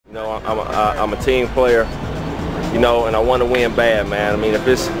You know, I'm a team player, you know, and I want to win bad, man. I mean, if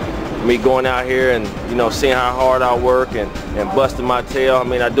it's me going out here and, you know, seeing how hard I work and busting my tail, I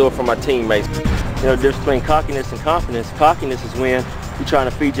mean, I do it for my teammates. You know, the difference between cockiness and confidence. Cockiness is when you're trying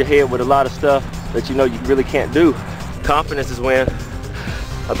to feed your head with a lot of stuff that you know you really can't do. Confidence is when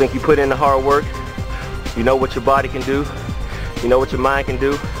I think you put in the hard work, you know what your body can do, you know what your mind can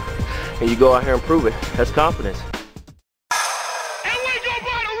do, and you go out here and prove it. That's confidence.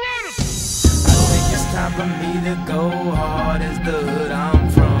 Time for me to go hard as the hood I'm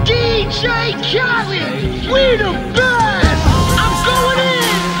from. DJ Khaled, we the best! I'm going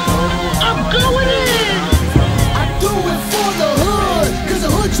in! I'm going in! I do it for the hood, cause the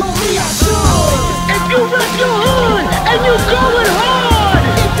hood told me I should. If you rep your hood and you going hard!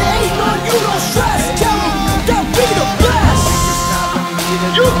 If there ain't none, you don't stress. Tell them that we the best.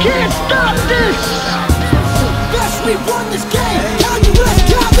 You can't stop this! Best we run this game. Now you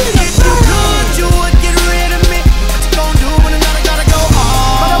rest, God be the best. You would get rid of me. What you gon' do when another gotta go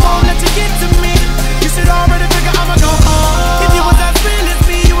hard? But I won't let you get to me. You should already figure I'ma go hard. If you was as real as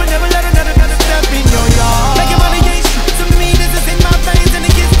me, you would never let another step in your yard. Making money ain't shit to me. This is in my veins and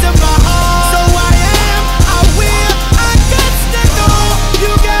it gets to my heart. So I am, I will, I got to know.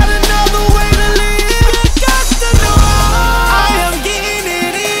 You got another way to live. You got to know. I am getting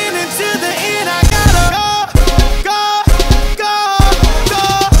it in into the end. I gotta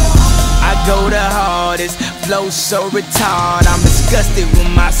go the hardest, flow so retarded. I'm disgusted with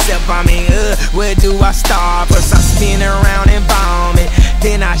myself. I mean, where do I start? First I spin around and vomit,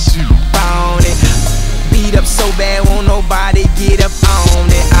 then I shoot on it. Beat up so bad, won't nobody get up on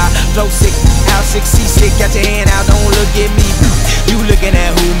it. I flow sick, out sick, seasick. Got your hand out, don't look at me. You looking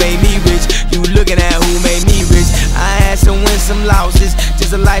at who made me rich. You looking at who made me rich. I had some wins, some losses.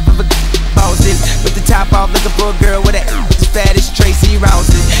 Just a life of a bosses. With the top off, looking for a girl with a as fat as Tracy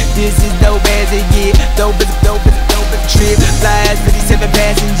Rouses. This is dope as it get. Dope as a trip. Fly as 57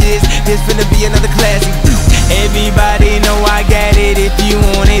 passengers. This finna be another classic. Everybody know I got it. If you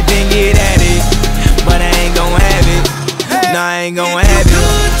want it, then get at it. But I ain't gon' have it. No, I ain't gon' have it.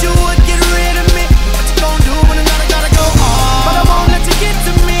 You would get rid of me. What you gon' do when another gotta go hard? But I won't let you get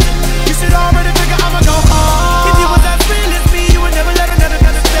to me. You should already figure I'ma go hard. If you was as real as me, you would never let another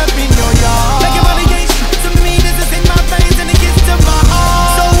step in your yard. Making money ain't shit to me. This is in my veins and it gets to my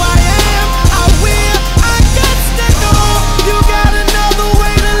heart. So I am, I will, I got to know. You got another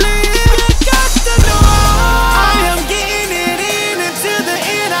way to live. You got to know. I am getting it in until the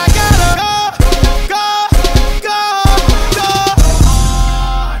end. I gotta go.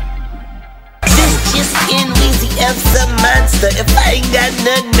 This just in Weezy F's a monster. If I ain't got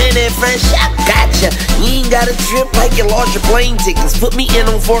nothing in it fresh, I gotcha. You ain't got a trip like you lost your plane tickets. Put me in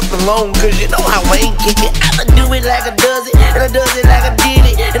on fourth alone, cause you know how I ain't kick it. I'ma do it like I does it, and I does it like I did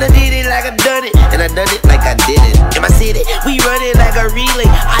it, and I did it like I done it, and I done it like I did it. In my city, we run it like a relay,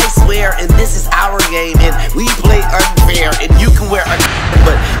 I swear, and this is our game, and we play unfair, and you can wear a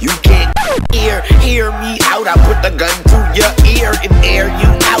but you can't hear me out. I put the gun to your ear and air you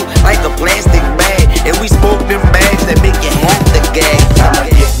out like a plastic bag, and we smoke them bags that make you have to gag. I'ma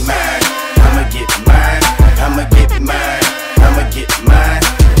get mine, I'ma get mine, I'ma get mine, I'ma get mine.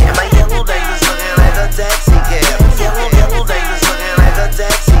 And my yellow days is looking like a taxi cab. Yellow days is looking like a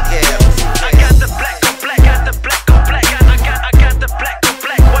taxi cab. I got the black on black, got the black on black, I got the black on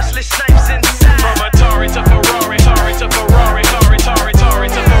black. Wesley Snipes inside. From Atari to Ferrari, Atari to Ferrari, Atari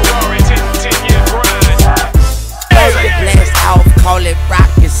to Ferrari. 10-year grind. As the blast off, call it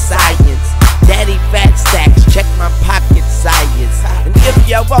rocket science. Daddy fat stacks, check my pocket science. And if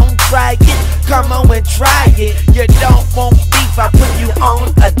you won't try it, come on and try it. You don't want beef, I put you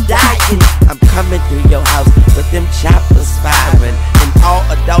on a diet. I'm coming through your house with them choppers firing, and all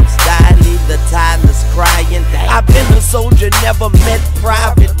adults die, leave the toddlers crying. I've been a soldier, never met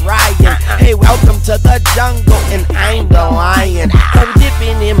Private Ryan. Hey, welcome to the jungle, and I'm the lion. I'm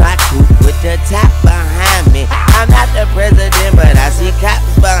dipping in my coupe with the top behind me. I'm not the president, but I see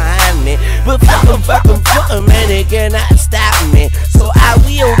cops behind me. But fuck 'em, man, they cannot stop me. So I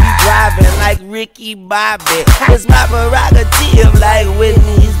will be driving like Ricky Bobby. It's my prerogative like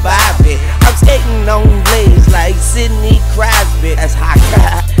Whitney's Bobby. I'm skating on blades like Sidney Crosby. That's hot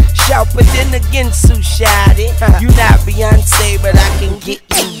crowd. Shout, but then again, Sue Shotty. You not Beyonce, but I can get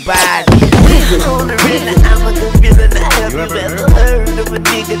you body. On the real, I'm a gorilla. Have you ever heard of a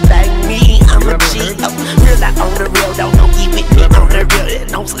nigga like me? I'm a G. Real, on the real, don't eat with me on the real.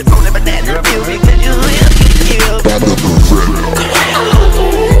 Don't slip on the banana peel because you will get killed. By the gorilla.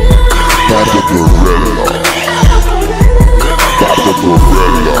 By the gorilla. By the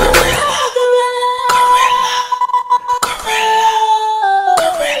gorilla.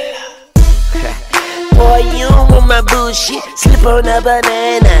 Gorilla. my bullshit, slip on a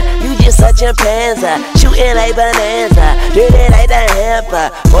banana. You just such a panzer, shooting like bonanza, dirty like the hamper.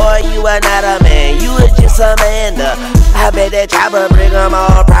 Boy, you are not a man, you are just a Amanda. I bet that chopper bring them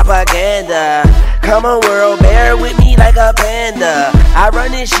all propaganda. Come on world, bear with me like a panda. I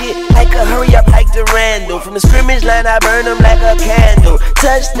run this shit like a hurry up like the Randall. From the scrimmage line I burn them like a candle.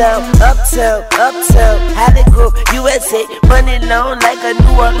 Touchdown, uptown, uptown, Hollywood, USA. Money long like a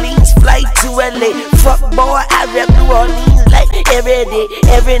New Orleans flight to LA. Fuck boy, I rep New Orleans like every day,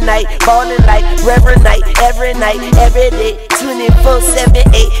 every night. Ballin' like Reverend Night, every night, every day. 24, 7,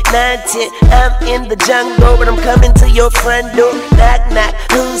 8, 9, 10. I'm in the jungle, but I'm coming to your front door. Knock, knock,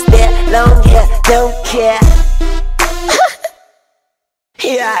 who's there? Long hair, don't care.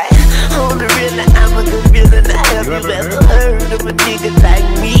 Yeah, on the real, I'm a good villain. I have you ever heard of a nigga like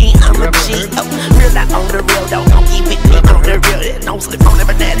me? I'm a G. Oh, real, not on the real, don't keep it me on the real. Don't slip on the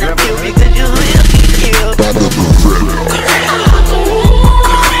banana peel because you will be killed.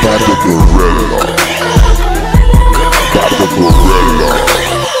 By the Gorilla.